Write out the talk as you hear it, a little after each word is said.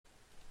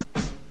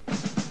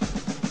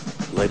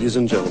Ladies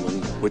and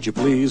gentlemen, would you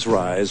please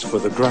rise for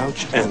the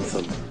Grouch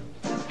Anthem?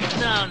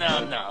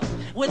 No.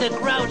 With a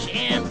Grouch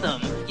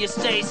Anthem, you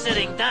stay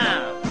sitting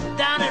down.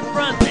 Down in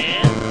front,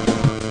 man.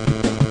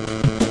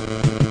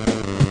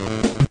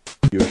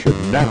 You should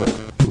never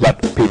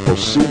let people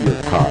see your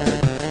card.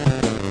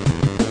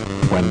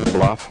 When to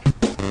bluff,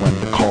 when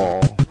to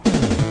call.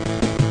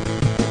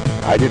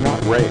 I did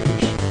not raise.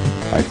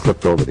 I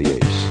flipped over the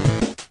ace.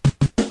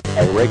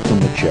 I raked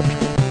in the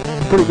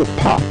chips. Pretty good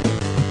pop.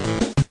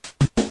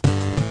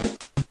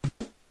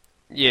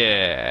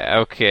 Yeah,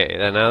 okay,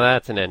 now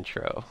that's an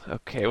intro.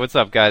 Okay, what's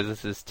up, guys?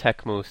 This is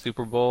Tecmo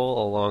Super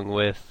Bowl, along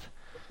with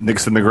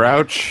Nixon the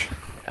Grouch.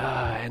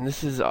 And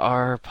this is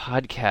our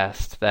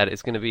podcast that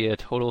is going to be a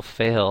total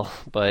fail,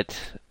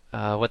 but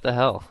what the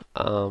hell?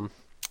 What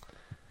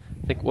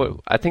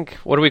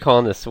are we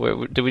calling this?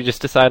 Did we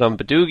just decide on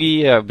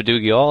Badoogie,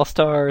 Badoogie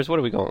All-Stars? What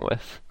are we going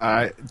with?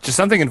 Just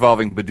something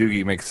involving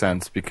Badoogie makes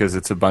sense because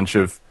it's a bunch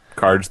of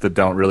cards that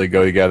don't really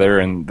go together,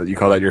 and that you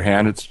call that your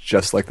hand. It's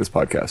just like this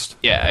podcast.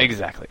 Yeah,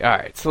 exactly. All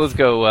right, so let's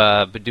go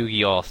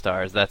Badoogie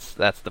All-Stars. That's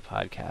the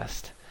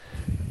podcast.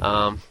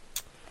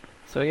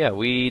 So yeah,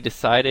 we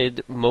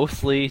decided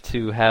mostly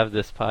to have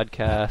this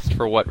podcast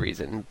for what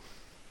reason?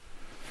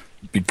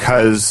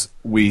 Because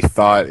we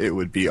thought it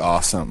would be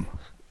awesome.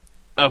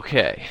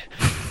 Okay.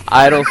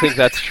 I don't think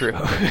that's true.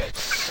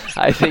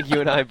 I think you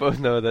and I both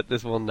know that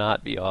this will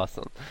not be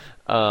awesome.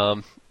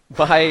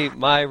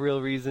 My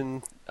real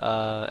reason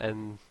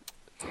and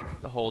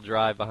the whole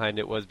drive behind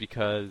it was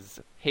because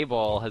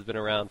Hayball has been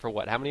around for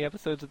what? How many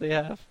episodes do they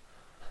have?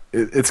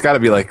 It's got to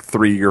be like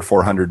 300 or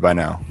 400 by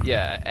now.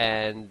 Yeah,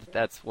 and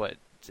that's what,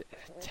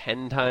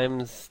 10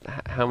 times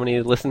how many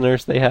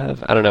listeners they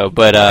have? I don't know,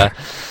 but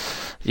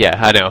yeah,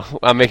 I know.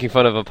 I'm making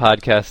fun of a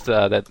podcast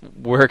that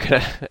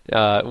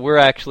we're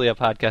actually a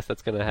podcast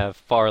that's gonna have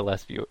far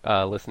less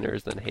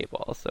listeners than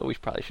Hayball, so we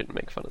probably shouldn't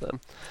make fun of them.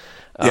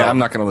 Yeah, I'm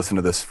not going to listen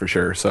to this for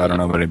sure, so I don't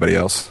know about anybody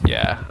else.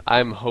 Yeah,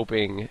 I'm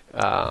hoping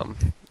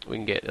we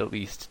can get at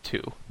least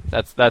 2.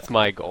 That's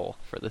my goal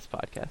for this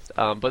podcast.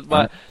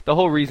 But the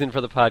whole reason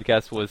for the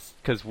podcast was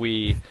because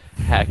we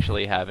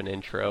actually have an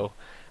intro,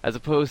 as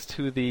opposed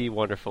to the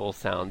wonderful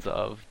sounds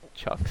of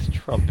Chuck's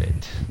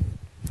trumpet.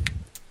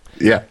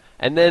 Yeah.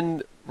 And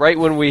then right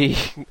when we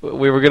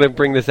were going to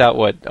bring this out,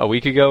 what, a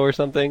week ago or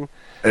something?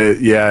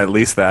 Yeah, at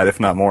least that, if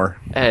not more.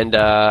 And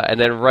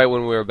then right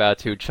when we were about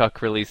to,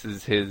 Chuck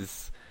releases his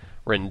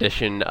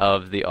rendition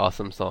of the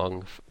awesome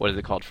song, what is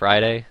it called,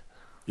 Friday?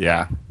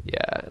 Yeah.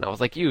 Yeah, and I was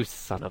like, you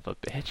son of a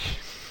bitch.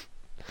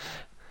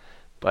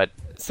 But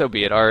so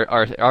be it.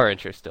 Our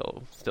intro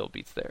still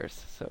beats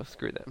theirs, so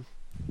screw them.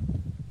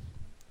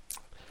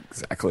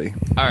 Exactly.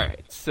 All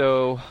right,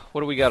 so what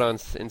do we got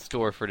in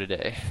store for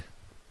today?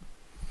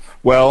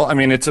 Well, I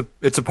mean, it's a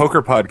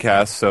poker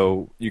podcast,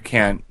 so you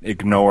can't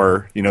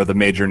ignore, the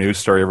major news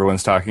story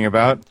everyone's talking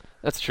about.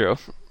 That's true.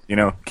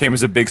 Came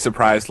as a big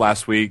surprise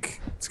last week.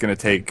 It's going to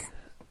take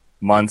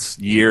months,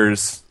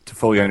 years to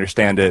fully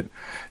understand it.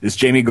 Is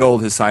Jamie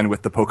Gold has signed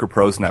with the Poker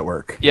Pros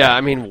Network. Yeah,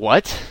 I mean,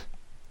 what?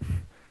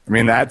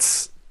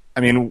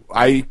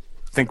 I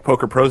think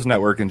Poker Pros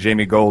Network and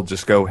Jamie Gold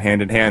just go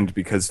hand in hand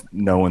because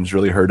no one's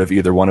really heard of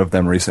either one of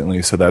them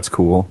recently, so that's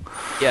cool.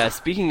 Yeah,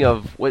 speaking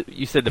of what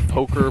you said, the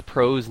Poker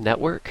Pros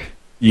Network?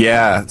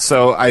 Yeah,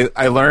 so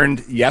I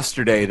learned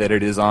yesterday that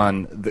it is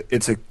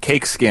it's a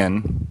cake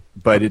skin,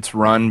 but it's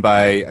run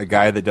by a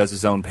guy that does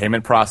his own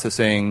payment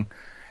processing,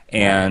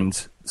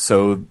 and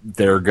so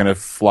they're going to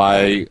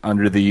fly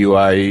under the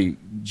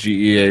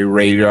UIGEA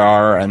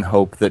radar and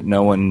hope that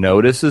no one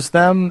notices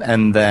them,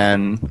 and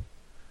then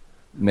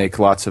make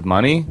lots of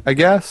money, I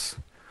guess.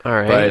 All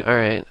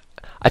right.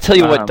 I tell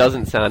you what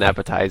doesn't sound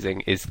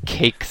appetizing is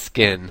cake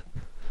skin.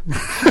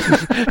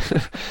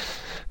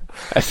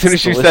 As soon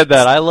as you said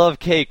that, I love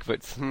cake,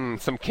 but some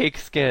cake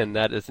skin,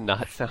 that does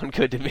not sound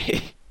good to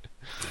me.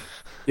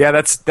 Yeah,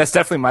 that's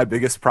definitely my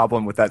biggest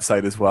problem with that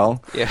site as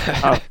well.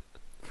 Yeah.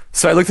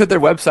 So I looked at their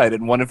website,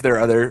 and one of their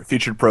other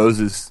featured pros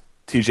is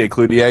TJ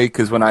Cloutier,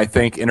 because when I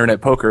think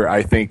internet poker,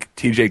 I think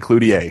TJ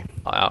Cloutier.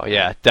 Oh,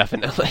 yeah,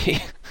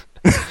 definitely.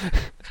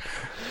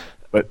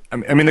 But I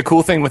mean, the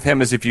cool thing with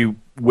him is if you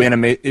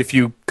if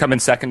you come in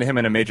second to him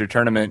in a major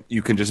tournament,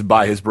 you can just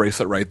buy his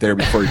bracelet right there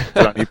before you put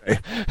it on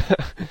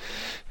eBay.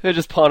 He'll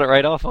just pawn it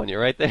right off on you,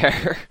 right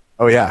there.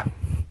 Oh yeah.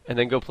 And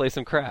then go play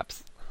some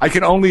craps. I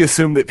can only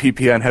assume that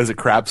PPN has a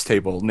craps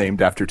table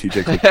named after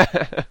TJ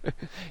Cloutier.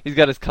 He's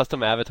got his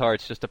custom avatar.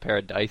 It's just a pair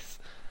of dice.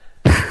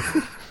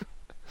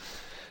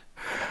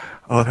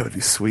 Oh, that would be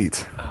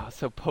sweet.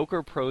 So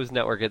Poker Pros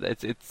Network,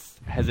 is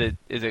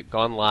it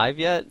gone live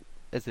yet?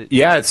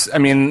 Yeah,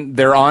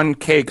 they're on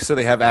Cake, so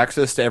they have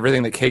access to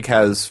everything that Cake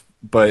has,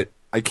 but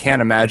I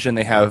can't imagine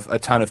they have a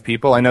ton of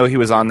people. I know he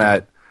was on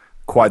that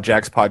Quad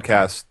Jacks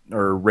podcast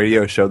or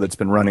radio show that's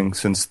been running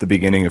since the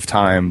beginning of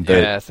time.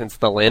 Yeah, since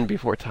the Land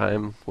Before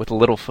Time with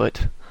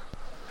Littlefoot.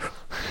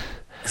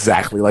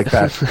 Exactly like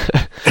that.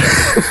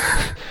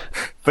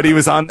 But he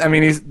was on.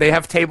 They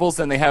have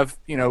tables and they have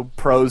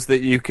pros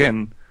that you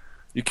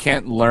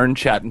can't learn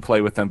chat and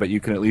play with them, but you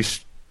can at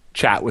least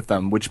chat with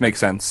them, which makes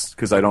sense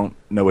because I don't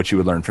know what you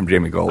would learn from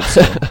Jamie Gold.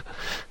 So.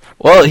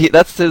 Well,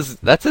 that's his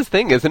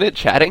thing, isn't it?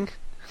 Chatting.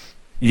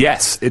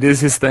 Yes, it is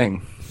his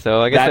thing.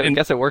 So I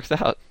guess it works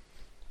out.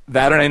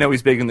 That, and I know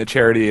he's big in the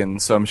charity,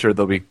 and so I'm sure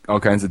there'll be all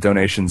kinds of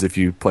donations if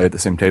you play at the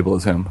same table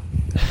as him.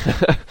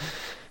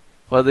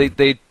 Well, they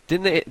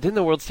didn't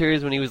the World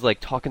Series when he was like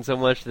talking so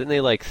much, didn't they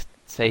like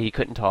say he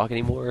couldn't talk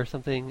anymore or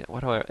something?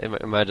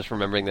 Am I just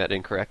remembering that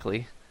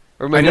incorrectly?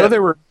 Or I know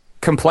there were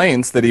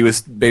complaints that he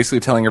was basically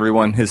telling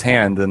everyone his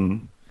hand,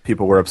 and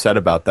people were upset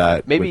about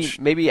that.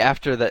 Maybe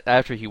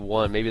after he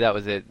won, maybe that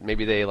was it.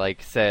 Maybe they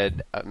like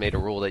said made a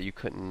rule that you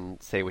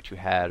couldn't say what you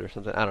had or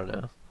something. I don't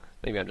know.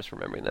 Maybe I'm just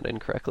remembering that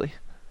incorrectly.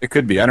 It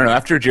could be. I don't know.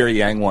 After Jerry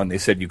Yang won, they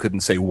said you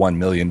couldn't say 1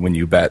 million when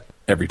you bet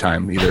every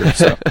time either.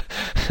 So.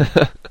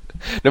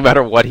 No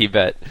matter what he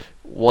bet.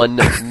 1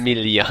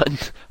 million.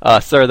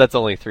 Sir, that's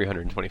only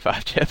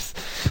 325 chips.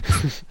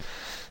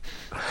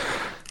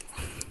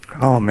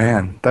 Oh,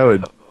 man. That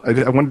would...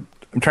 I'm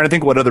trying to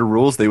think what other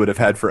rules they would have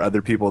had for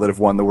other people that have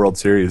won the World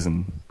Series,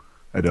 and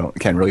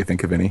can't really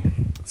think of any.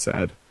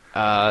 Sad.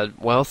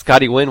 Well,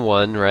 Scotty Wynn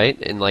won, right?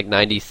 In like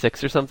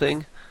 96 or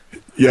something?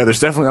 Yeah, there's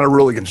definitely not a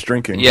rule against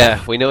drinking.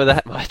 Yeah, we know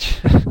that much.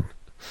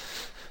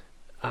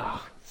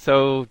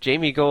 So,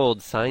 Jamie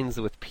Gold signs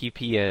with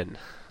PPN.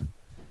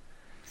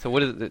 So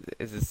what is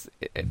this?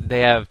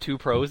 They have 2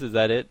 pros, is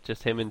that it?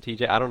 Just him and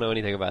TJ? I don't know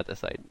anything about this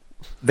site.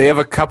 They have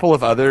a couple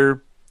of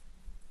other...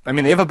 I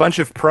mean, they have a bunch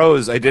of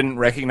pros. I didn't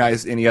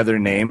recognize any other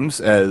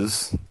names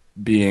as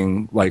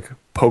being, like,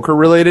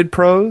 poker-related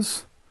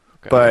pros.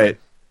 Okay. But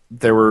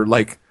there were,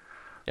 like...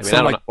 I mean,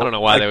 I don't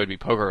know why they would be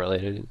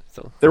poker-related.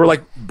 So. There were,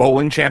 like,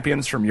 bowling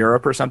champions from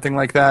Europe or something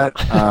like that.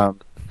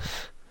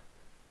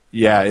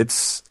 Yeah,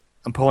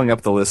 I'm pulling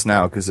up the list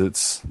now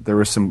because there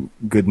were some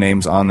good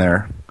names on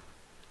there.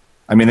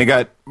 I mean, they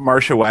got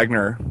Marcia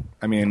Wagner.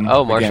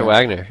 Marcia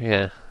Wagner,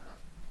 yeah.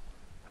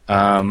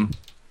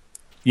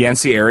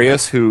 Yancy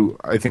Arias, who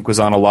I think was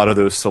on a lot of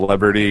those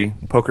celebrity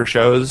poker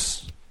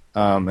shows.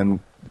 And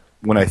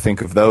when I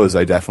think of those,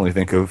 I definitely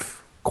think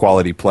of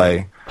quality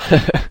play.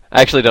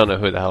 I actually don't know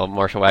who the hell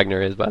Marcia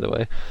Wagner is, by the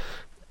way.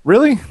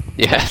 Really?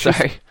 Yeah,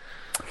 sorry.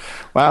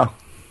 Wow.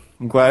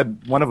 I'm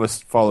glad one of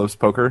us follows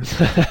poker.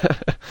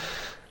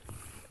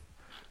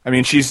 I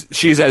mean,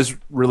 she's as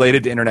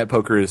related to internet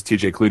poker as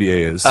TJ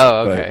Cloutier is.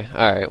 Oh, okay. But...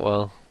 All right,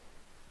 well,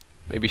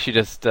 maybe she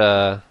just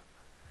doesn't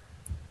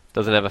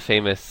have a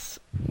famous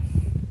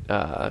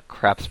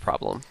craps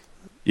problem.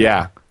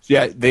 Yeah.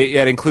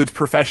 It includes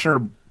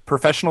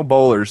professional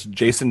bowlers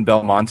Jason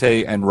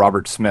Belmonte and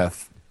Robert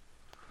Smith.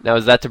 Now,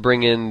 is that to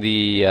bring in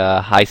the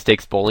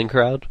high-stakes bowling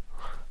crowd?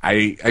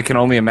 I can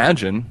only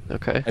imagine.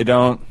 Okay.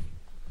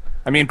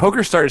 I mean,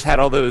 PokerStars had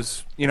all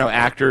those,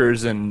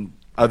 actors and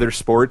other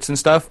sports and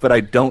stuff, but I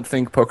don't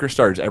think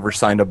PokerStars ever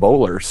signed a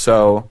bowler,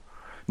 so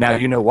now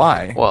you know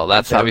why. Well,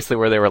 that's obviously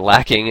where they were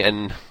lacking,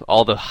 and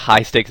all the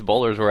high-stakes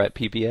bowlers were at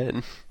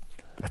PPN.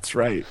 That's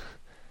right.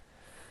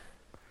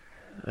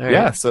 All right.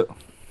 Yeah, so...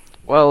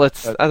 Well, I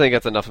think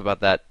that's enough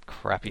about that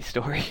crappy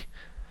story.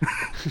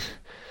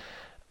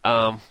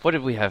 What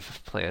did we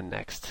have planned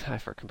next? I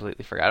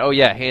completely forgot. Oh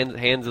yeah,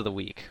 hands of the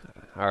week,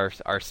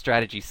 our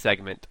strategy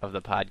segment of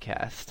the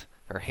podcast,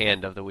 or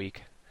hand of the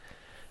week.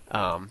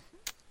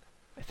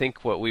 I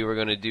think what we were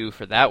going to do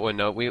for that one,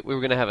 we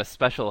were going to have a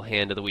special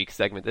hand of the week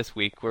segment this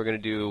week. We're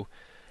going to do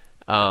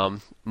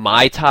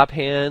my top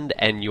hand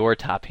and your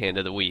top hand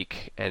of the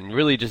week, and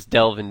really just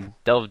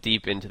delve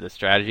deep into the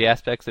strategy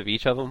aspects of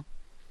each of them.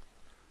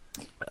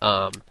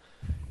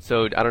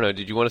 So I don't know.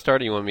 Did you want to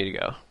start, or you want me to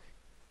go?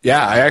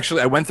 Yeah,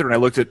 I went through and I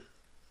looked at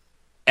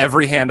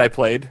every hand I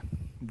played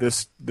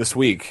this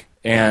week,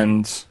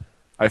 and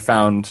I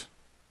found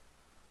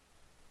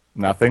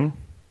nothing.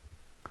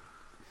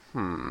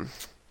 Found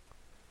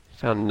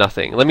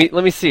nothing. Let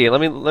me see. Let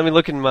me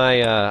look in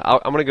my.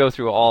 I'm gonna go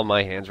through all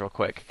my hands real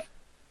quick.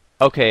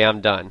 Okay,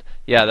 I'm done.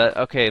 Yeah.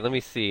 Okay. Let me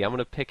see. I'm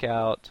gonna pick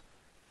out.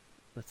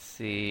 Let's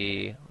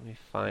see. Let me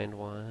find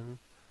one.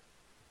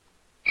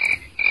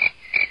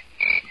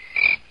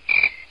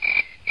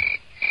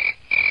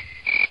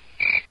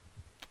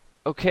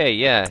 Okay,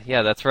 yeah,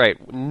 that's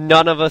right.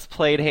 None of us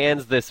played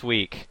hands this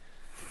week.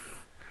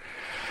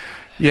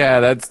 Yeah,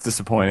 that's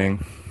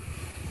disappointing.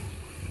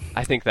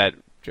 I think that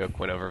joke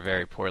went over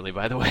very poorly,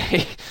 by the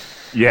way.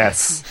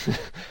 Yes.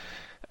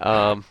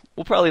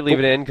 We'll probably leave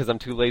it in because I'm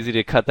too lazy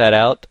to cut that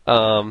out.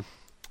 The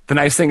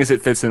nice thing is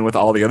it fits in with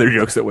all the other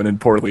jokes that went in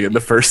poorly in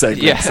the first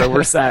segment, yeah. So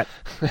we're set.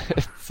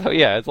 So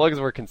yeah, as long as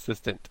we're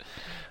consistent.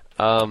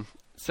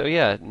 So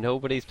yeah,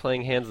 nobody's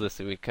playing hands this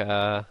week.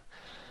 I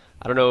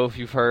don't know if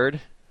you've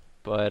heard,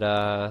 but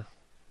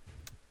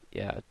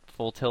yeah,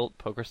 Full Tilt,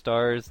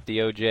 PokerStars,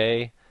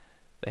 DOJ,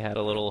 they had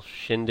a little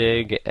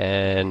shindig,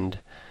 and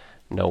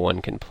no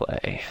one can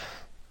play.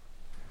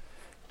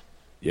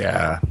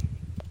 Yeah.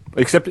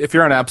 Except if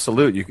you're on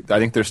Absolute, I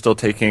think they're still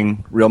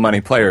taking real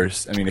money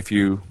players. I mean, if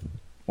you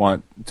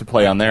want to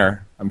play on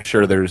there, I'm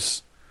sure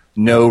there's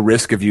no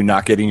risk of you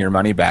not getting your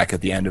money back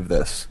at the end of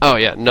this. Oh,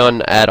 yeah,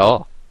 none at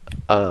all.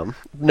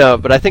 No,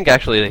 but I think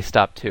actually they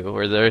stopped too.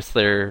 Or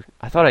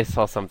I thought I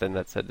saw something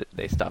that said that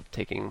they stopped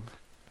taking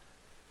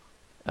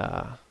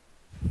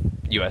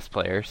U.S.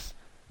 players.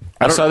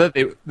 I saw that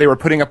they were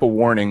putting up a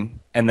warning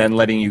and then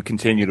letting you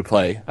continue to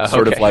play.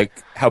 Sort of like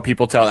how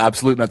people tell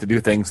Absolute not to do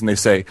things and they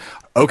say,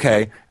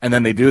 okay, and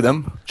then they do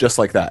them just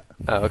like that.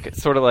 Oh, okay.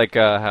 Sort of like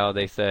how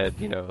they said,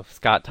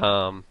 Scott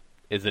Tom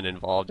isn't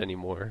involved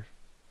anymore,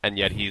 and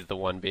yet he's the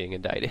one being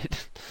indicted.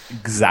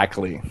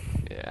 Exactly.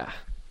 Yeah.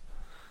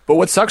 But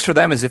what sucks for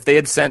them is if they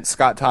had sent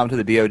Scott Tom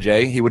to the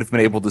DOJ, he would have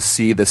been able to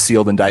see the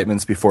sealed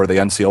indictments before they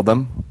unsealed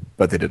them,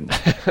 but they didn't.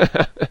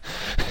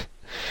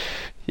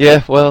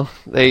 Yeah, well,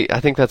 I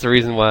think that's the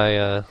reason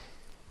why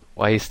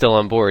he's still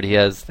on board. He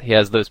has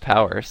those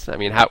powers. I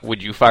mean, how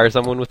would you fire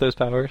someone with those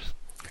powers?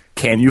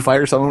 Can you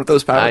fire someone with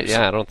those powers?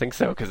 Yeah, I don't think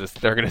so because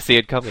they're going to see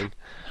it coming.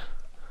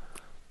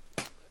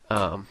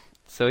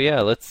 So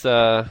yeah, let's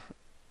talk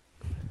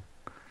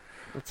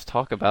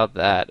about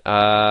that.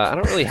 I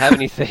don't really have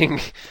anything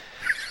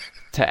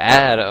to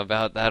add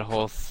about that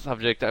whole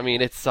subject. I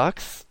mean, it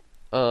sucks.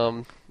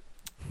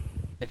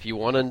 If you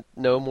want to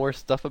know more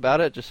stuff about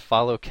it, just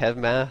follow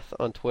KevMath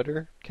on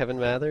Twitter, Kevin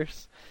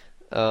Mathers,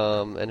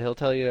 and he'll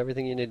tell you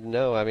everything you need to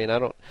know. I mean,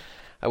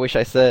 I wish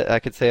I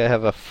could say I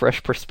have a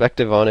fresh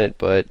perspective on it,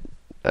 but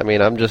I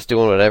mean, I'm just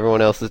doing what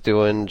everyone else is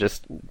doing,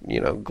 just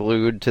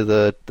glued to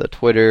the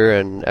Twitter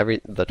and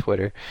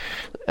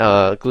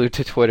glued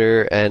to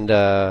Twitter and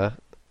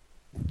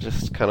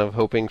just kind of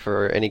hoping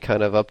for any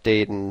kind of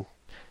update and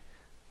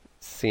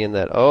seeing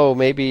that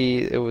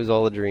maybe it was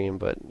all a dream,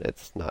 but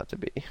it's not to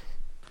be.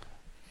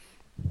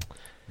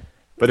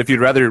 But if you'd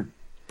rather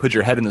put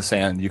your head in the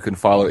sand, you can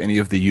follow any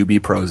of the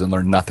UB pros and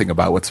learn nothing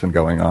about what's been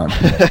going on.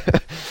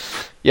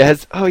 Yeah.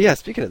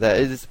 Speaking of that,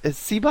 has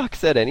Seabach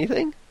said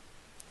anything?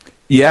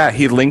 Yeah,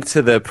 he linked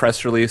to the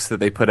press release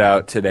that they put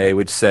out today,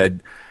 which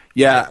said,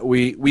 "Yeah,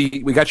 we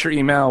got your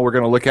email. We're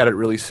going to look at it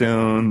really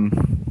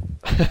soon."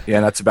 Yeah,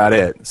 and that's about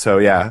it. So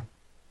yeah,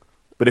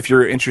 but if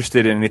you're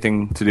interested in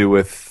anything to do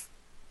with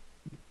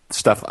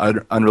stuff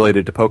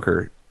unrelated to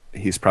poker,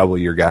 he's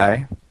probably your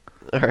guy.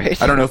 All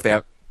right. I don't know if they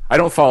have. I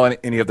don't follow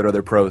any of their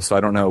other pros, so I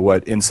don't know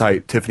what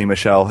insight Tiffany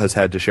Michelle has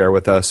had to share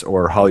with us,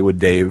 or Hollywood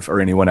Dave,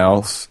 or anyone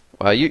else.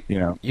 Well, you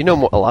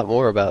know a lot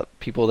more about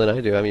people than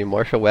I do. I mean,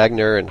 Marshall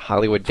Wagner and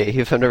Hollywood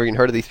Dave. I've never even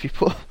heard of these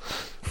people.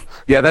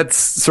 Yeah, that's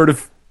sort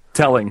of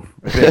telling,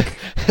 I think.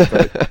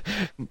 But,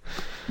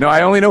 no,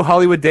 I only know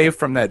Hollywood Dave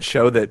from that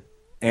show that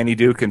Annie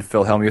Duke and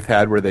Phil Hellmuth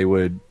had, where they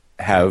would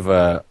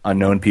have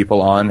unknown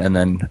people on and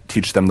then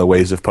teach them the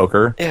ways of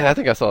poker. Yeah, I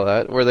think I saw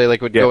that, where they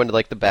would go into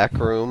the back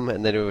room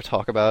and then they would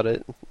talk about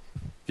it.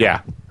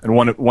 Yeah, and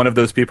one of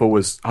those people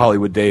was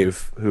Hollywood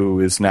Dave, who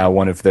is now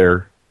one of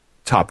their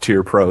top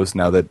tier pros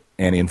now that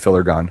Annie and Phil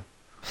are gone.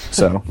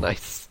 So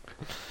nice.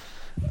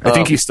 I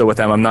think he's still with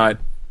them. I'm not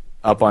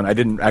up on. I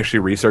didn't actually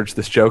research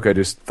this joke. I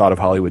just thought of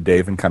Hollywood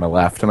Dave and kind of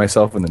laughed to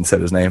myself and then said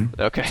his name.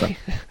 Okay.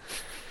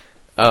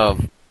 So.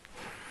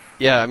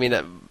 Yeah, I mean,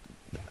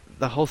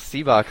 the whole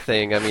Seabach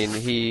thing. I mean,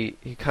 he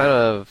kind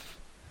of,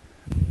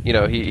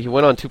 he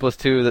went on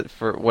 2+2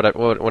 for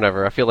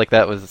whatever. I feel like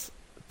that was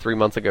 3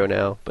 months ago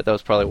now, but that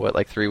was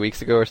probably 3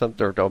 weeks ago or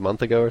something, or a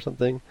month ago or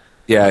something.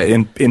 Yeah,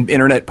 in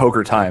internet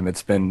poker time,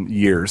 it's been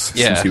years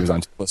since he was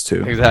on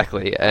 2+2.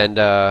 Exactly, and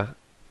I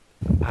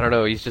don't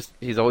know.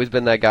 He's always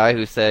been that guy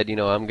who said,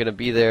 I'm going to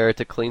be there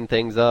to clean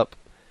things up,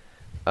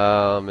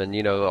 and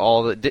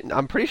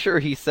I'm pretty sure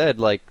he said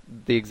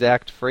the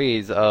exact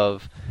phrase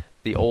of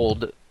the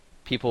old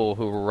people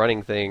who were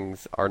running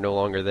things are no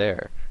longer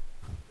there.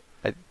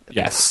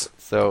 Yes.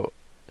 So,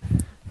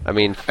 I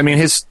mean,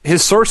 his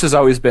source has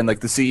always been the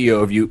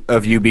CEO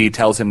of UB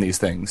tells him these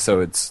things,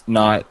 so it's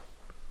not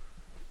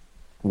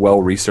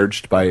well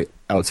researched by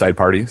outside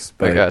parties.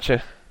 But I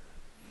gotcha.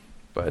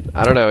 But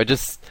I don't know. I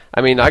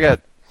got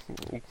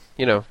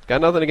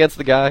nothing against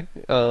the guy.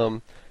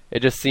 It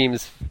just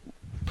seems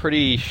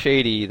pretty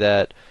shady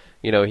that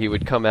he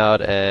would come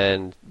out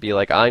and be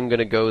like, "I'm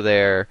gonna go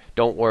there.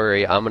 Don't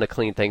worry, I'm gonna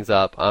clean things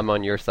up. I'm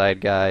on your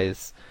side,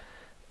 guys."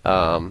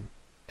 And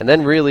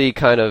then really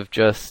kind of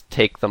just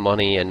take the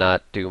money and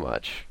not do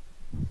much.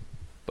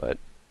 But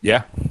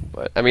yeah.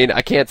 But I mean,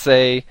 I can't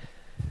say.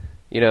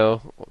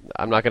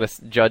 I'm not going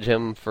to judge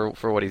him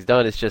for what he's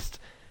done. It's just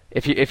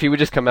if he would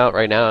just come out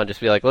right now and just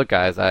be like, "Look,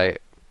 guys, I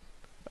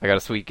got a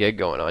sweet gig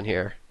going on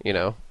here,"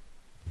 and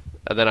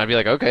then I'd be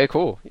like, "Okay,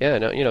 cool, yeah,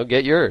 no,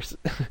 get yours."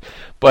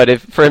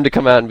 But for him to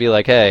come out and be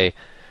like, "Hey,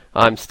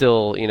 I'm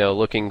still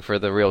looking for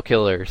the real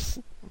killers,"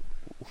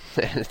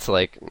 it's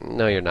like,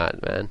 no, you're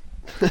not, man.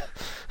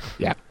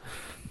 Yeah.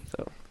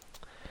 So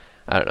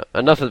I don't know.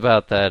 Enough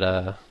about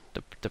that.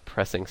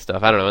 Depressing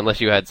stuff. I don't know, unless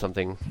you had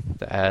something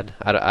to add.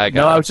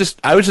 No, I was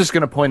just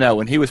going to point out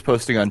when he was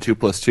posting on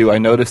 2+2, I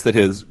noticed that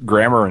his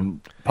grammar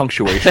and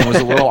punctuation was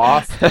a little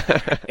off,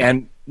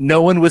 and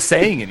no one was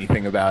saying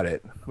anything about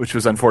it, which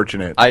was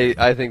unfortunate.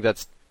 I think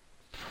that's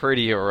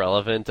pretty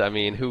irrelevant. I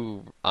mean,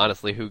 who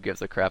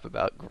gives a crap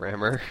about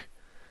grammar?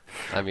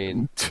 I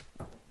mean,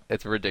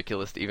 it's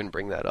ridiculous to even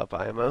bring that up,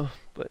 IMO.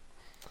 But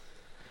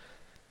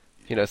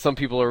some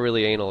people are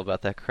really anal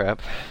about that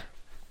crap.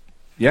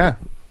 Yeah.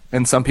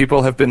 And some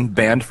people have been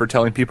banned for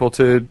telling people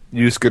to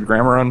use good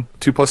grammar on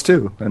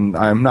 2+2, and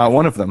I'm not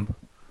one of them.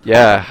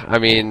 Yeah, I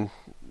mean,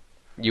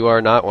 you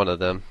are not one of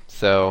them,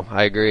 so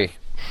I agree.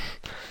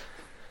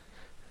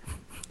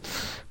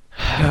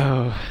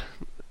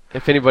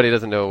 If anybody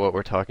doesn't know what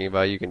we're talking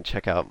about, you can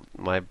check out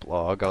my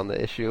blog on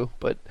the issue,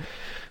 but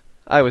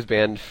I was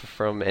banned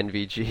from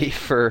NVG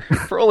for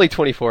only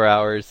 24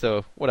 hours,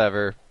 so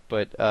whatever.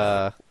 But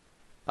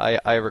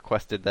I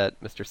requested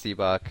that Mr.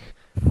 Seebach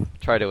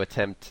try to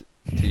attempt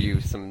to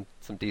use some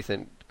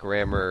decent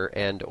grammar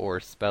and or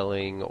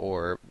spelling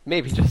or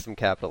maybe just some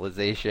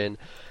capitalization.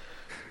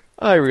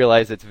 I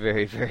realize it's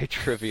very, very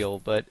trivial,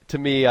 but to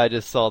me, I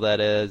just saw that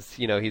as,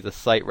 he's a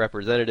site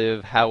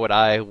representative. How would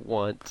I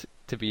want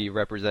to be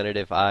represented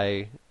if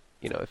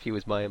if he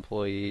was my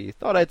employee?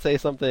 Thought I'd say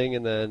something,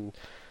 and then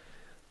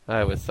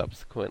I was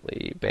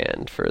subsequently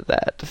banned for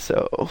that,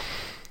 so...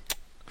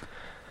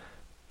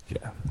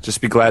 Yeah,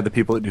 just be glad the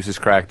people at News is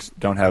Cracked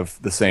don't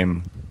have the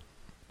same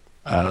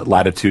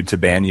latitude to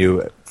ban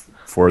you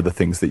for the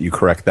things that you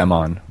correct them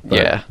on.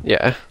 But...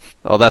 Yeah.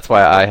 Well, that's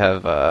why I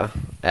have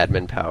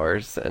admin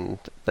powers, and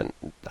then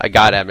I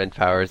got admin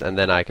powers, and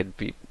then I could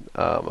be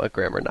a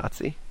grammar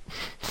Nazi.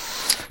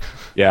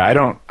 Yeah, I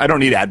don't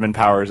need admin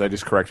powers. I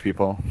just correct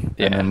people,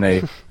 Yeah. and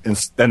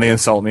then they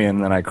insult me,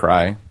 and then I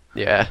cry.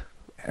 Yeah.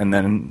 And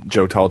then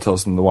Joe Tull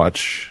tells them to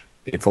watch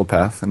Eightfold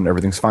Path, and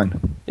everything's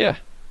fine. Yeah.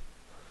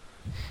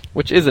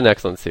 Which is an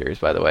excellent series,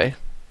 by the way.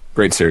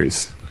 Great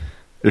series.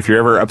 If you're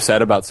ever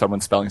upset about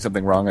someone spelling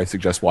something wrong, I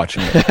suggest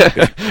watching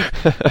it.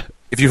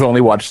 If you've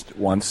only watched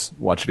once,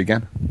 watch it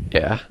again.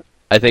 Yeah.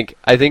 I think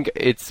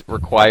it's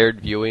required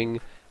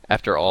viewing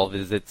after all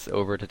visits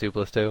over to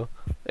 2+2,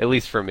 at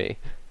least for me,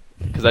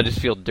 because I just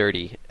feel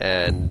dirty,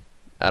 and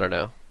I don't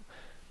know.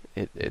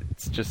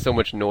 It's just so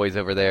much noise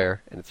over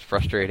there, and it's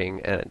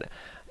frustrating, and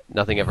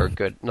nothing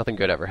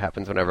good ever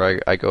happens whenever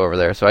I go over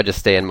there. So I just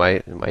stay in my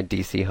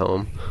DC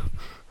home.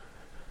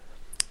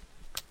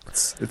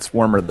 It's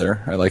warmer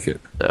there. I like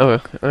it.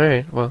 Oh, all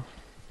right. Well,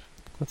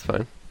 that's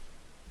fine.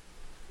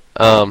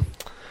 All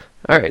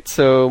right.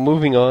 So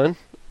moving on.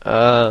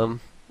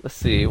 Let's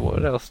see.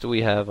 What else do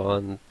we have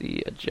on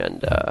the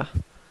agenda?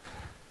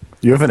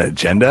 You have an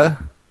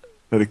agenda?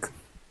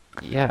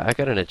 Yeah, I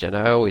got an agenda.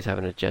 I always have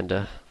an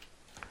agenda,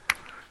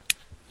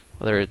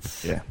 whether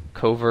it's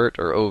covert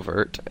or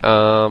overt.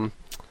 Oh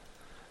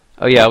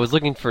yeah, I was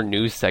looking for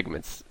news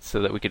segments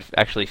so that we could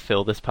actually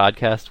fill this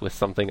podcast with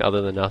something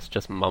other than us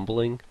just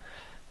mumbling.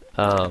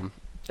 And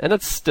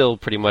that's still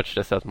pretty much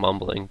just us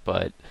mumbling,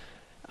 but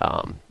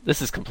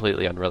this is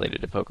completely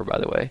unrelated to poker, by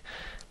the way.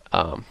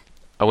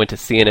 I went to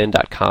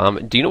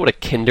CNN.com. Do you know what a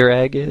Kinder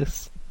Egg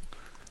is?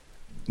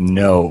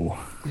 No.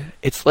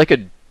 It's like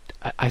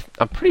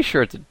I'm pretty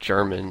sure it's a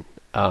German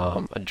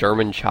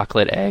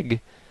chocolate egg,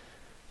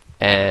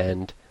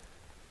 or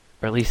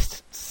at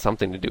least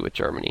something to do with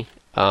Germany.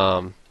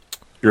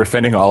 You're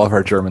offending all of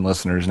our German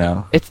listeners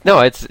now. It's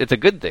a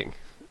good thing.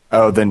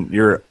 Oh, then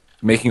you're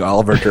making all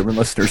of our German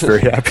listeners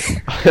very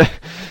happy.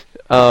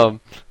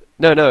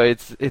 No,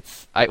 it's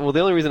the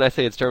only reason I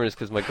say it's German is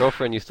because my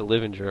girlfriend used to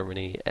live in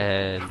Germany,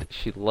 and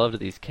she loved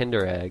these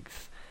Kinder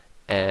Eggs,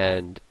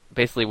 and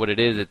basically what it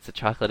is, it's a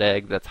chocolate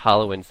egg that's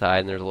hollow inside,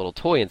 and there's a little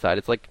toy inside.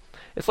 It's like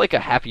a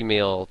Happy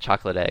Meal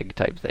chocolate egg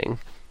type thing.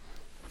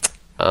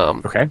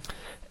 Okay.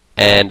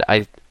 And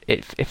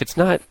if it's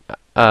not,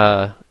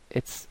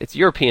 it's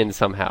European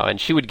somehow,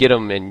 and she would get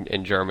them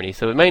in Germany,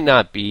 so it might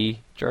not be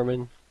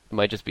German. It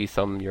might just be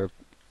it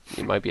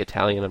might be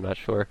Italian. I'm not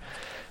sure.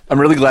 I'm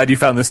really glad you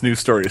found this news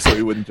story so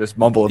we wouldn't just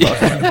mumble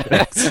about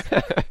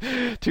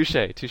it. Touche.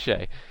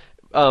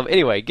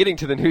 Anyway, getting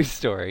to the news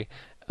story.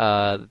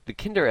 The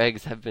Kinder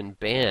Eggs have been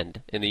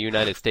banned in the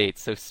United States.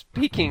 So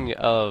speaking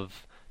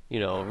of,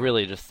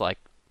 really just like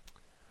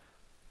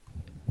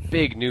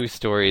big news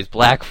stories,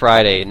 Black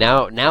Friday,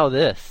 now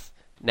this.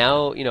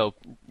 Now,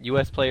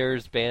 U.S.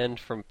 players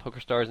banned from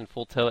PokerStars and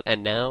Full Tilt,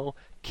 and now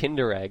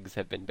Kinder Eggs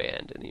have been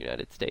banned in the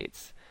United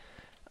States.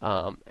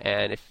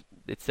 And if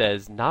it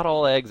says, not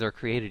all eggs are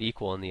created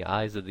equal in the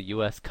eyes of the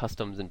U.S.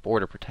 Customs and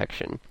Border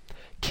Protection.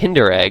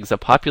 Kinder Eggs, a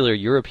popular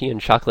European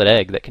chocolate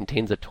egg that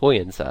contains a toy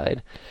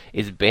inside,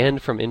 is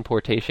banned from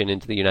importation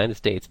into the United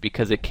States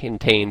because it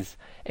contains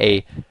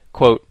a,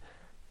 quote,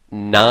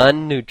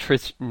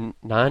 non-nutritive?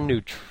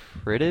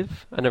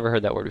 I never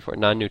heard that word before.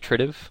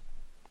 Non-nutritive?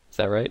 Is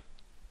that right?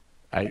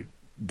 I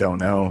don't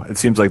know. It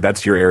seems like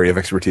that's your area of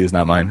expertise,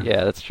 not mine.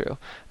 Yeah, that's true.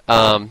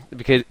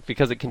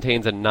 Because it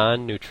contains a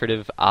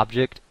non-nutritive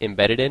object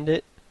embedded in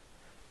it.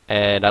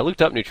 And I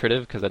looked up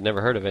nutritive because I'd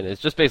never heard of it.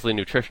 It's just basically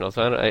nutritional.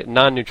 So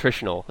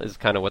non-nutritional is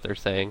kind of what they're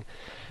saying.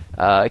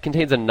 It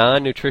contains a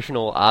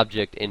non-nutritional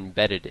object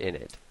embedded in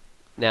it.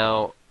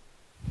 Now,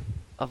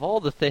 of all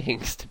the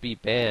things to be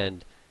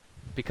banned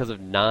because of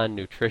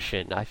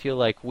non-nutrition, I feel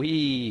like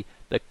we,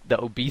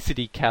 the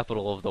obesity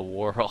capital of the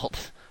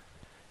world,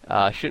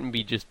 shouldn't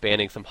be just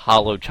banning some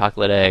hollow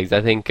chocolate eggs.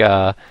 I think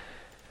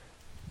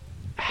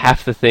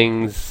half the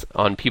things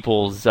on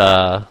people's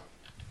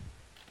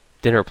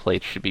dinner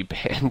plates should be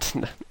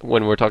banned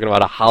when we're talking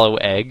about a hollow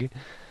egg.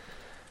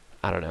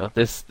 I don't know.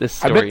 This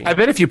story. I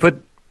bet if you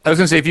put, I was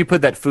gonna say, if you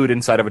put that food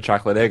inside of a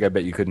chocolate egg, I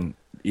bet you couldn't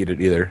eat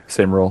it either.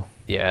 Same rule.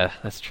 Yeah,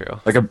 that's true.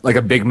 Like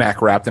a Big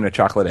Mac wrapped in a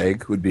chocolate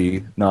egg would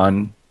be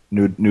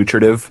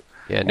non-nutritive.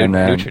 Yeah,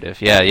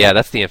 nutritive. Yeah,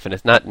 that's the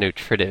emphasis, not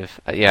nutritive.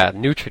 Yeah,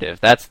 nutritive.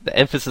 That's the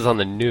emphasis on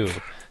the new.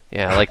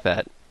 Yeah, I like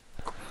that.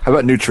 How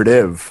about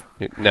nutritive?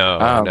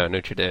 No,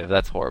 nutritive.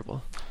 That's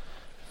horrible.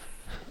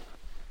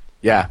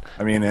 Yeah,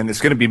 I mean, and it's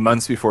going to be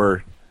months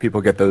before people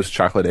get those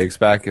chocolate eggs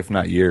back, if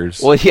not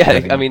years. Well,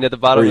 yeah, I mean, at the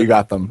bottom. Where you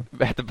got them?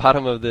 At the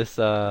bottom of this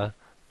of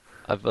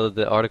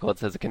the article, it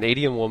says a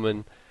Canadian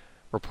woman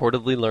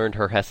reportedly learned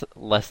her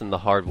lesson the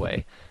hard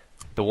way.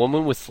 The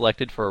woman was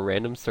selected for a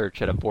random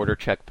search at a border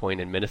checkpoint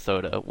in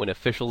Minnesota when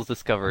officials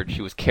discovered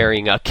she was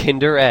carrying a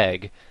Kinder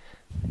Egg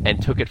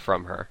and took it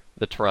from her,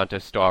 the Toronto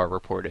Star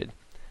reported.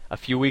 A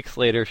few weeks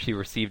later, she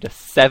received a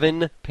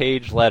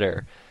 7-page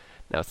letter.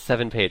 Now,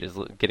 7 pages,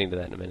 getting to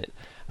that in a minute,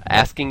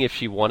 asking if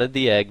she wanted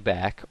the egg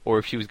back or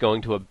if she was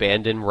going to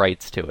abandon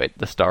rights to it,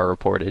 the Star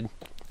reported.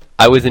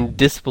 I was in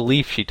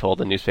disbelief, she told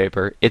the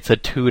newspaper. It's a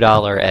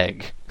 $2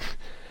 egg.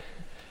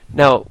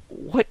 Now,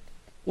 what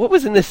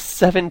was in this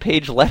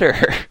 7-page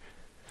letter?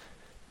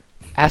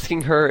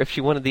 Asking her if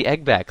she wanted the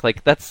egg back.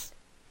 Like, that's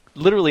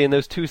literally in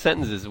those 2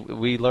 sentences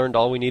we learned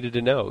all we needed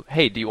to know.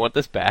 Hey, do you want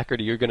this back, or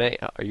are you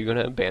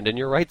gonna abandon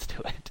your rights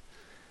to it?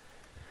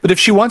 But if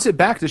she wants it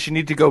back, does she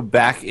need to go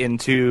back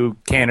into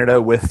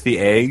Canada with the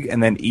egg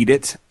and then eat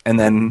it and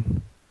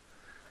then?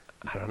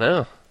 I don't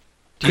know.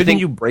 Couldn't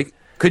you break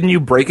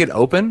it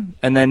open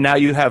and then now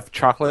you have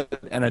chocolate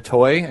and a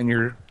toy and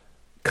you're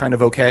kind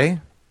of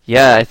okay?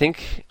 Yeah, I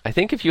think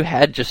if you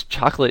had just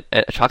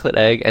a chocolate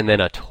egg and then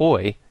a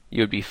toy,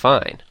 you would be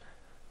fine.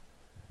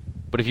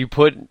 But if you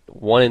put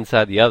one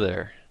inside the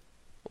other,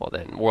 well,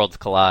 then worlds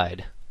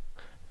collide.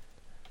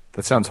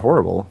 That sounds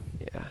horrible.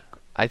 Yeah,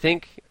 I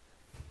think.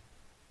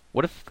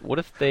 What if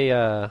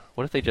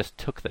they just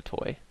took the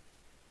toy,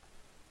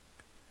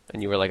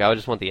 and you were like, I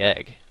just want the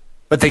egg.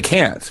 But they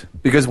can't,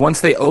 because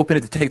once they open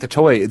it to take the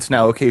toy, it's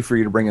now okay for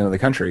you to bring it into the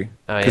country.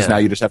 Because now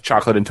you just have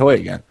chocolate and toy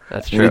again.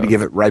 That's true. You need to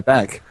give it right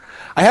back.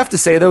 I have to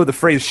say, though, the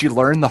phrase, she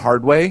learned the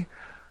hard way,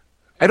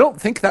 I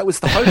don't think that was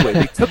the hard way.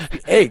 They took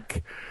the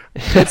egg.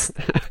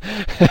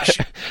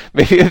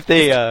 Maybe if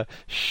they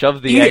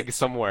shove the egg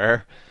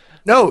somewhere.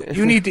 No,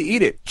 you need to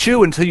eat it.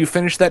 Chew until you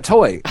finish that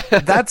toy.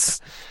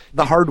 That's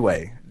the hard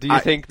way. Do you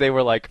think they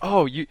were like,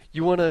 oh, you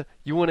wanna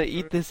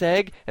eat this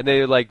egg? And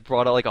they like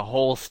brought out like a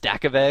whole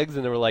stack of eggs,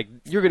 and they were like,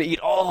 you're gonna eat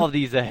all of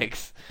these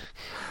eggs.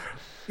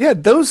 Yeah,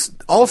 those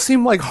all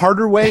seem like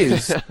harder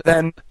ways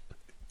than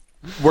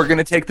we're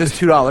gonna take this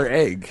 $2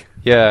 egg.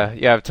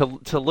 Yeah.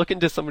 To look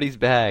into somebody's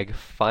bag,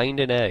 find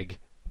an egg,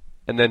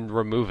 and then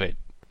remove it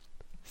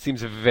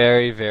seems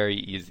very, very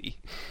easy.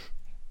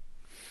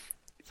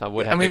 So I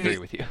would have to agree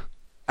with you.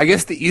 I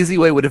guess the easy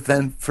way would have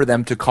been for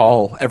them to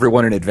call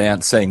everyone in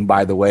advance saying,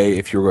 by the way,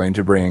 if you're going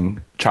to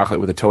bring chocolate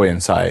with a toy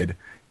inside,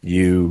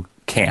 you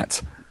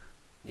can't.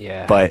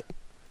 Yeah. But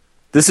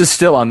this is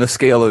still on the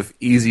scale of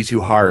easy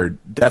to hard,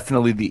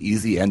 definitely the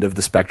easy end of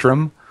the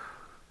spectrum.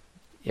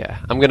 Yeah,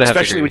 I'm going to have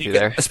to agree with you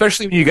there.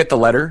 Especially when you get the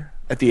letter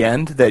at the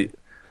end that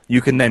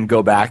you can then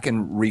go back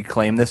and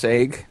reclaim this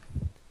egg.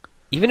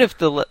 Even if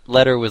the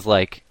letter was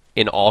like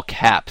in all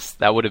caps,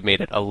 that would have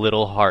made it a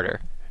little harder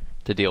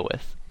to deal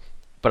with.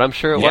 But I'm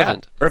sure it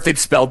wasn't. Or if they'd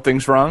spelled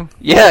things wrong.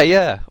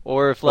 Yeah.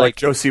 Or if like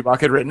Joe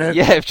Sebok had written it.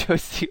 Yeah, if Joe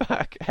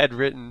Sebok had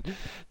written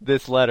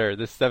this letter,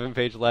 this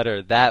 7-page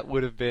letter, that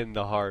would have been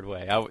the hard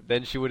way.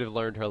 Then she would have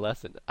learned her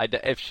lesson.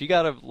 If she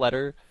got a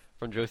letter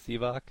from Joe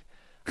Sebok,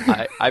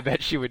 I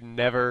bet she would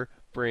never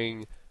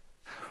bring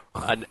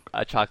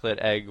a chocolate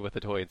egg with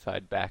a toy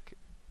inside back.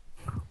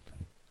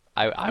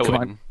 I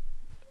wouldn't.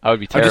 I would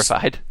be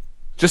terrified.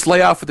 Just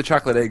lay off with the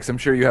chocolate eggs. I'm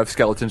sure you have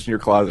skeletons in your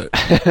closet.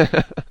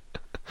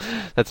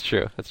 That's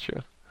true.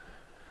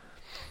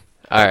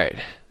 All right.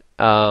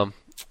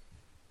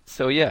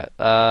 So yeah,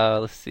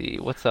 let's see.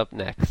 What's up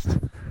next?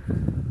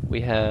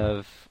 We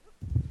have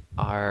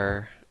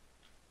our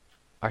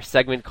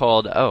segment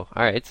called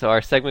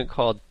our segment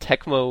called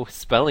Tecmo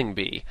Spelling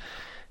Bee.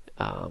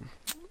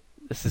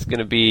 This is going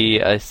to be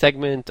a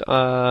segment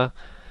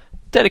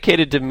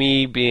dedicated to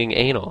me being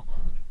anal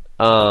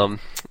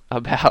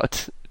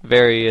about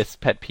various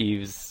pet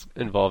peeves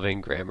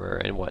involving grammar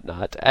and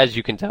whatnot, as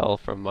you can tell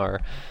from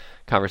our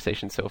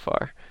conversation so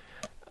far.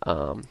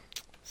 So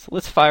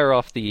let's fire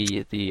off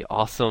the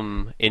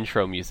awesome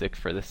intro music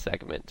for this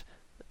segment.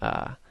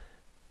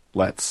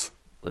 Let's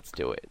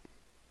do it.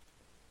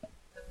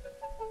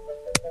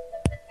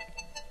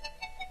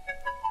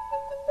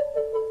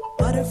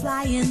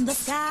 Butterfly in the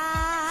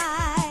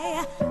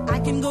sky, I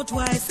can go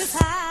twice as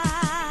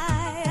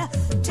high.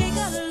 Take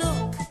a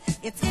look,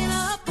 it's in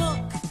a book,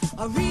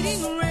 a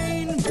reading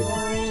rainbow.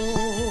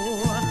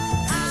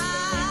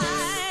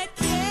 I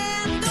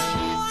can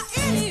go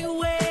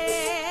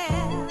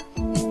anywhere,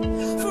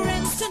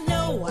 friends to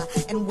know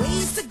and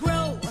ways to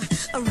grow,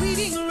 a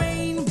reading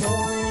rainbow.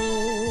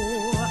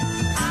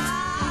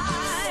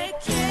 I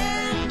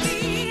can be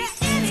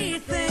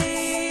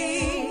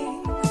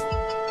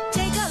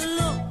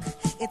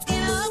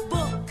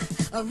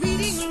a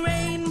reading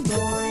rainbow.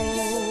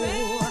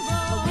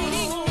 A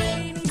reading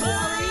rainbow.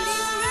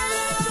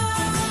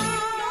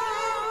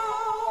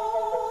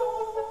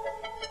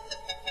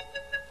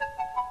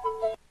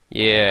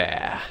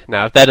 Yeah.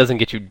 Now, if that doesn't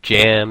get you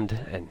jammed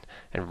and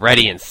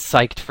ready and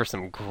psyched for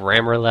some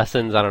grammar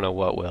lessons, I don't know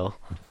what will.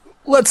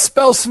 Let's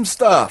spell some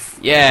stuff.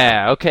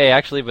 Yeah, okay,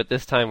 actually, but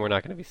this time we're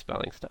not going to be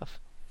spelling stuff.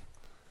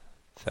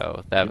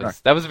 So that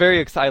was very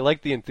exciting. I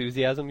like the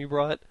enthusiasm you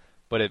brought,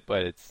 but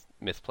it's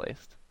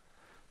misplaced.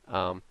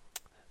 What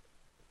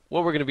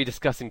we're going to be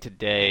discussing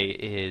today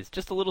is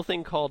just a little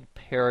thing called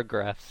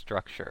paragraph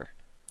structure.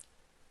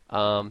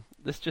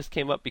 This just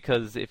came up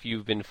because if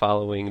you've been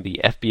following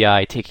the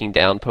FBI taking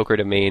down poker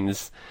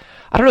domains,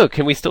 I don't know,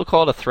 can we still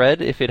call it a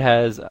thread if it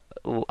has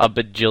a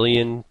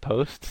bajillion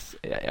posts?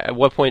 At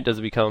what point does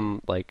it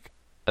become like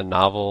a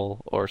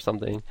novel or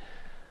something?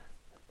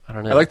 I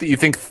don't know. I like that you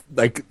think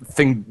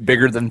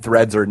bigger than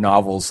threads or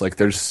novels. Like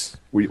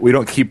we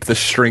don't keep the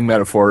string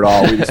metaphor at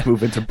all. We just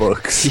move into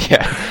books.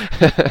 Yeah.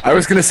 I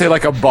was gonna say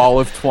like a ball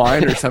of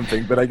twine or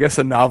something, but I guess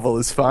a novel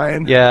is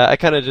fine. Yeah, I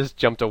kind of just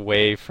jumped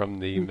away from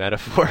the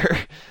metaphor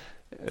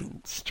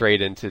and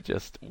straight into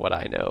just what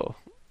I know.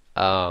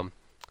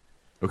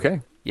 Okay.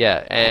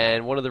 Yeah,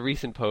 and one of the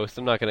recent posts,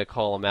 I'm not going to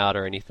call them out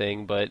or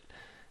anything, but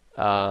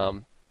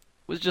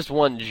was just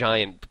one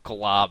giant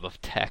glob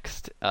of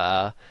text.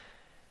 And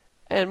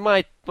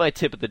my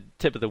tip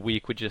of the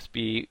week would just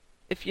be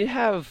if you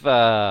have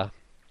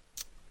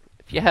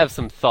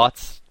some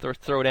thoughts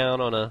throw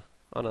down on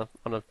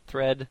a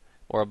thread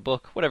or a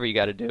book, whatever you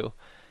got to do.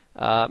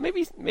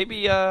 Maybe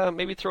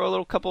throw a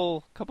little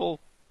couple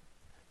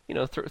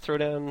throw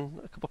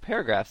down a couple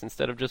paragraphs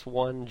instead of just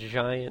one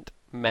giant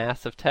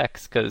mass of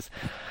text, because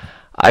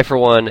I, for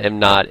one, am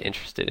not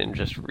interested in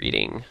just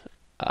reading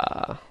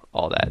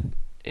all that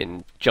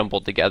in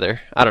jumbled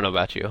together. I don't know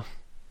about you.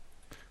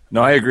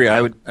 No, I agree.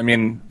 I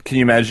mean, can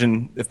you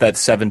imagine if that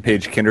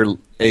 7-page Kinder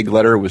egg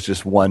letter was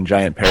just one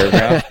giant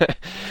paragraph?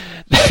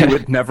 She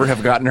would never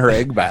have gotten her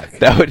egg back.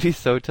 That would be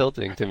so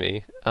tilting to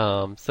me.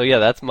 So yeah,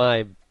 that's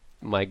my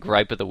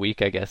gripe of the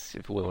week, I guess,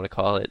 if we want to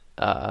call it.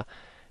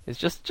 Is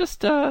just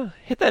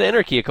hit that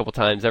enter key a couple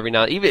times every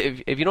now.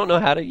 Even if you don't know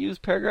how to use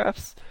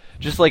paragraphs,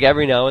 just like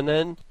every now and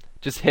then,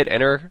 just hit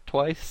enter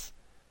twice,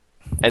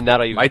 and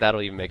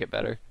that'll even make it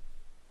better.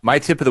 My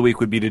tip of the week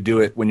would be to do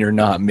it when you're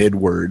not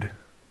mid-word.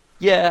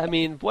 Yeah, I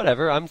mean,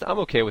 whatever. I'm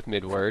okay with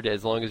mid-word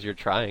as long as you're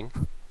trying.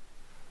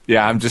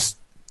 Yeah, I'm just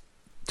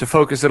to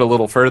focus it a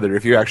little further.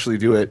 If you actually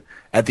do it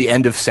at the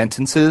end of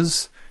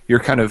sentences,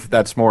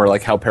 that's more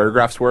like how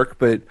paragraphs work.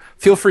 But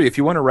feel free if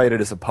you want to write it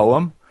as a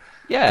poem.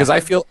 Yeah. Because I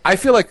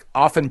feel like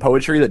often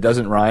poetry that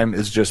doesn't rhyme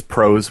is just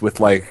prose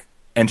with like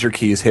enter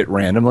keys hit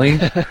randomly.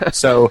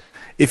 So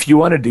if you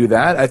want to do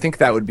that, I think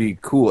that would be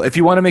cool. If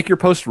you want to make your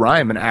post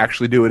rhyme and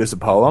actually do it as a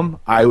poem,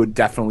 I would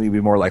definitely be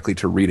more likely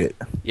to read it.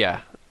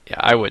 Yeah,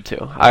 I would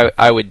too.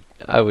 I would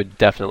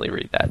definitely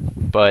read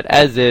that. But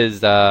as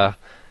is, I'm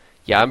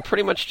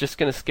pretty much just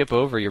gonna skip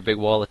over your big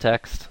wall of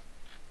text.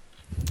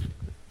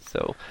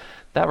 So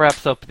that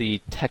wraps up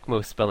the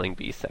Tecmo Spelling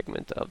Bee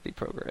segment of the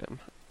program.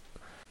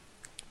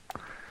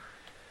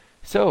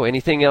 So,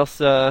 anything else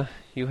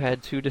you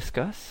had to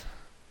discuss?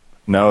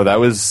 No, that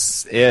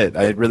was it.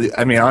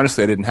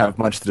 Honestly, I didn't have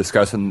much to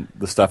discuss in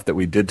the stuff that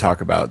we did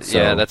talk about. So.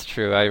 Yeah, that's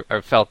true.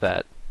 I felt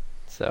that.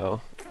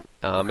 So,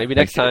 maybe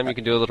next time you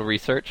can do a little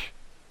research.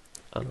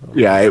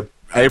 Yeah,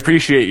 I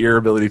appreciate your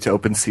ability to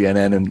open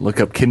CNN and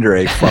look up Kinder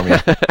Egg for me.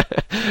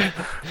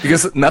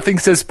 Because nothing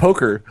says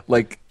poker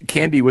like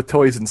candy with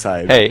toys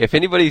inside. Hey, if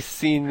anybody's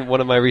seen one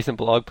of my recent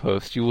blog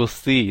posts, you will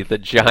see the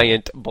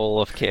giant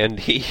bowl of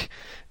candy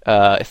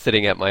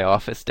sitting at my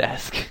office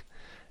desk.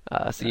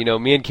 So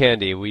me and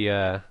Candy, we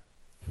go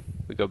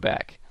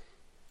back.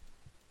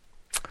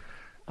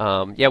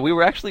 We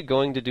were actually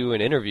going to do an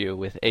interview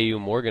with A.U.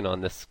 Morgan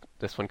on this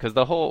one, because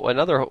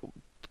another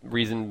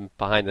reason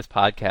behind this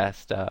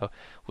podcast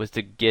was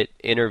to get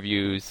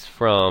interviews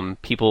from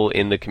people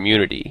in the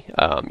community.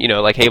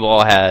 Like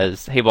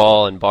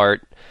Hayball and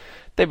Bart,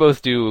 they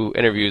both do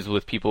interviews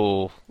with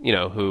people,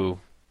 who,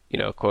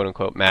 quote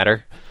unquote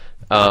matter.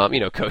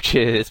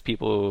 Coaches,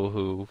 people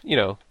who,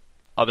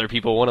 other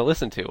people want to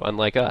listen to,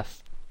 unlike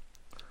us.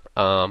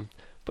 But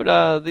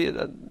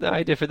the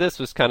idea for this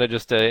was kind of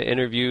just to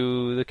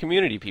interview the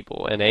community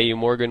people, and A.U.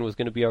 Morgan was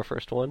going to be our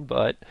first one,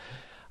 but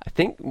I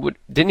think,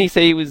 didn't he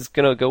say he was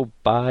going to go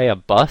buy a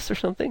bus or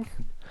something?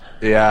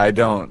 Yeah, I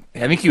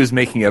think he was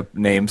making up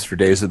names for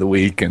days of the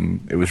week,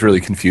 and it was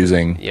really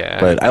confusing. Yeah.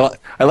 But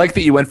I like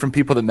that you went from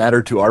people that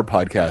matter to our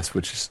podcast,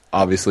 which is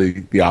obviously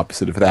the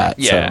opposite of that.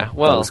 Yeah, so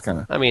well,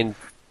 I mean,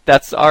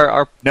 that's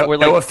our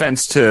no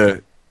offense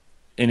to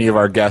any of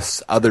our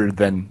guests other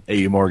than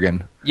A.U.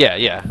 Morgan.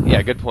 Yeah.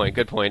 Good point.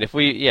 If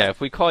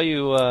we call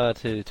you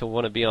to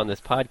want to be on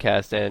this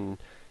podcast, and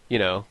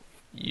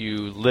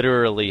you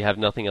literally have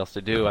nothing else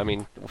to do. I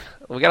mean,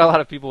 we got a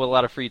lot of people with a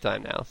lot of free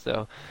time now,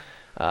 so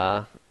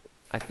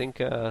I think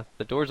the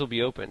doors will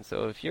be open.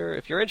 So if you're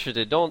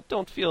interested,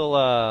 don't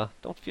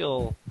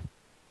feel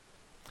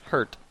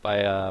hurt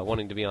by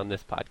wanting to be on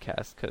this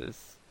podcast,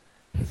 because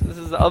This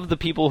is of the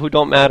people who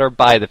don't matter,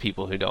 by the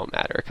people who don't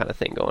matter kind of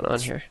thing going on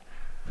here.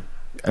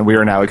 And we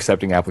are now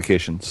accepting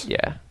applications.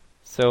 Yeah.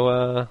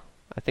 So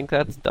I think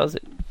that does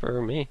it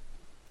for me.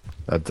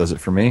 That does it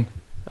for me.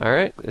 All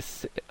right.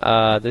 This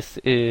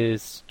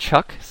is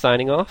Chuck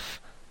signing off.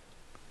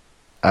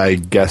 I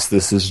guess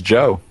this is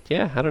Joe.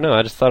 Yeah, I don't know.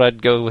 I just thought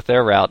I'd go with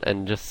their route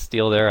and just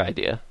steal their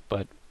idea.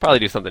 But probably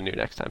do something new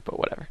next time, but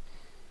whatever.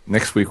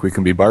 Next week we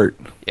can be Bart.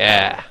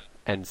 Yeah,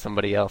 and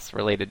somebody else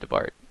related to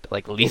Bart,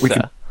 like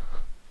Lisa.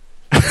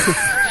 can-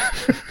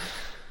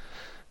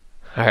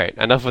 All right,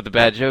 enough with the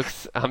bad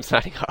jokes. I'm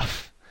signing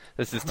off.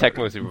 This is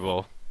Tecmo Super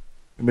Bowl.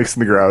 Nixon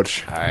the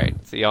Grouch. All right,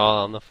 see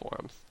y'all on the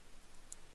forums.